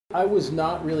I was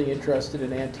not really interested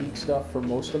in antique stuff for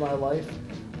most of my life.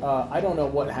 I don't know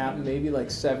what happened, maybe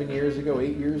like 7 years ago,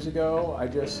 8 years ago, I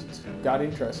just got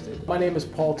interested. My name is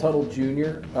Teutul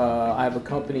Jr. I have a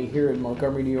company here in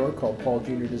Montgomery, New York called Paul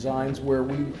Jr. Designs where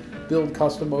we build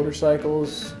custom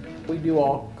motorcycles. We do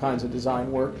all kinds of design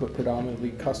work, but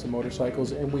predominantly custom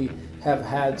motorcycles, and we have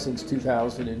had since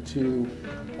 2002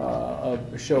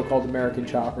 a show called American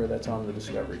Chopper that's on the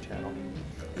Discovery Channel.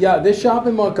 Yeah, this shop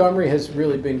in Montgomery has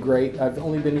really been great. I've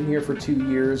only been in here for 2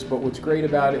 years, but what's great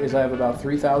about it is I have about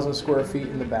 3,000 square feet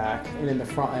in the back, and in the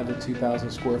front I have a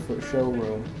 2,000 square foot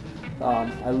showroom.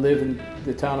 I live in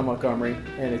the town of Montgomery,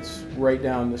 and it's right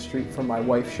down the street from my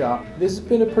wife's shop. This has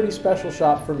been a pretty special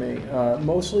shop for me,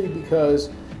 mostly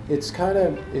because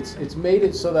it's made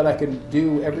it so that I can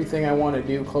do everything I want to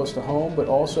do close to home, but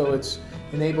also it's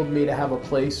enabled me to have a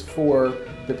place for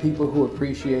the people who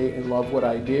appreciate and love what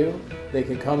I do. They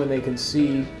can come and they can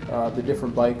see the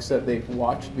different bikes that they've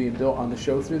watched being built on the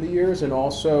show through the years, and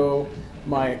also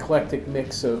my eclectic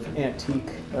mix of antique,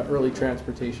 early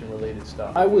transportation related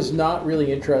stuff. I was not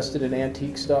really interested in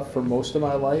antique stuff for most of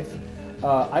my life.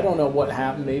 I don't know what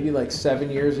happened, maybe like 7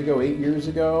 years ago, 8 years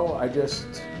ago, I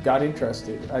just got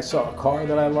interested. I saw a car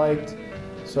that I liked,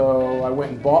 so I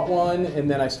went and bought one, and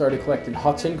then I started collecting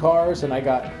Hudson cars, and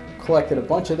I collected a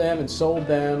bunch of them and sold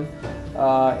them,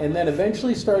 and then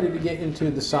eventually started to get into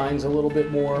the signs a little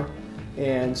bit more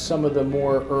and some of the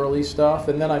more early stuff,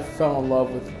 and then I fell in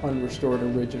love with unrestored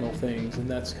original things, and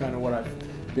that's kind of what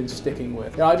I've been sticking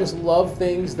with. I just love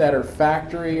things that are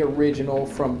factory original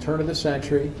from turn of the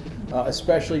century,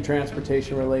 especially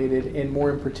transportation related, and more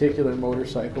in particular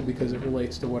motorcycle, because it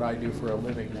relates to what I do for a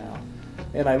living now.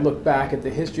 And I look back at the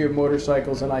history of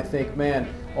motorcycles and I think, man,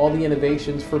 all the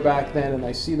innovations for back then, and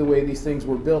I see the way these things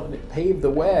were built, and it paved the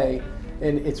way,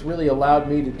 and it's really allowed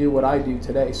me to do what I do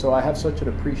today. So I have such an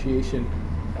appreciation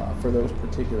for those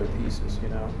particular pieces, you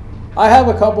know. I have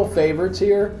a couple favorites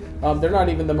here. They're not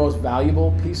even the most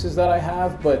valuable pieces that I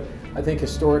have, but I think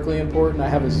historically important. I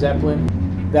have a Zeppelin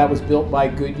that was built by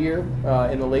Goodyear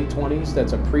in the late 20s.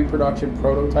 That's a pre-production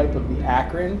prototype of the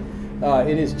Akron.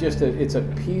 It is just it's a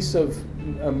piece of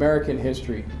American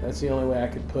history. That's the only way I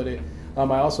could put it.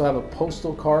 I also have a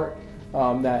postal cart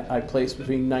that I placed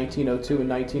between 1902 and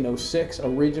 1906,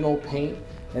 original paint,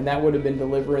 and that would have been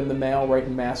delivered in the mail right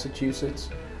in Massachusetts.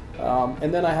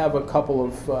 And then I have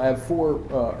I have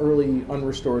 4 early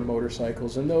unrestored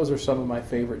motorcycles, and those are some of my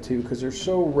favorite too, because they're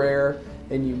so rare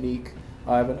and unique.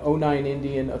 I have an 09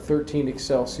 Indian, a 13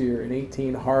 Excelsior, an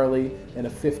 18 Harley, and a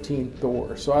 15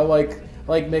 Thor. So I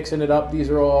like mixing it up. These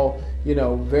are all, you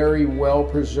know, very well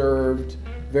preserved,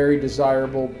 very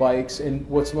desirable bikes, and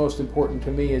what's most important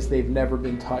to me is they've never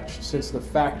been touched since the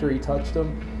factory touched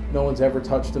them. No one's ever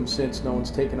touched them since. No one's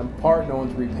taken them apart, no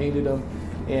one's repainted them,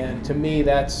 and to me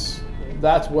that's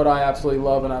what I absolutely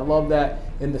love, and I love that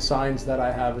in the signs that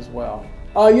I have as well.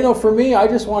 You know, for me, I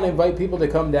just want to invite people to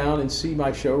come down and see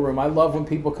my showroom. I love when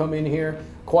people come in here.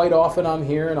 Quite often I'm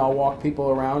here and I'll walk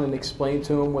people around and explain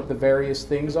to them what the various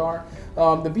things are.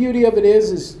 The beauty of it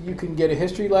is you can get a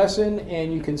history lesson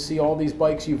and you can see all these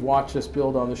bikes you've watched us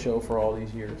build on the show for all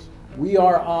these years. We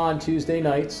are on Tuesday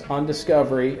nights on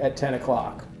Discovery at 10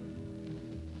 o'clock.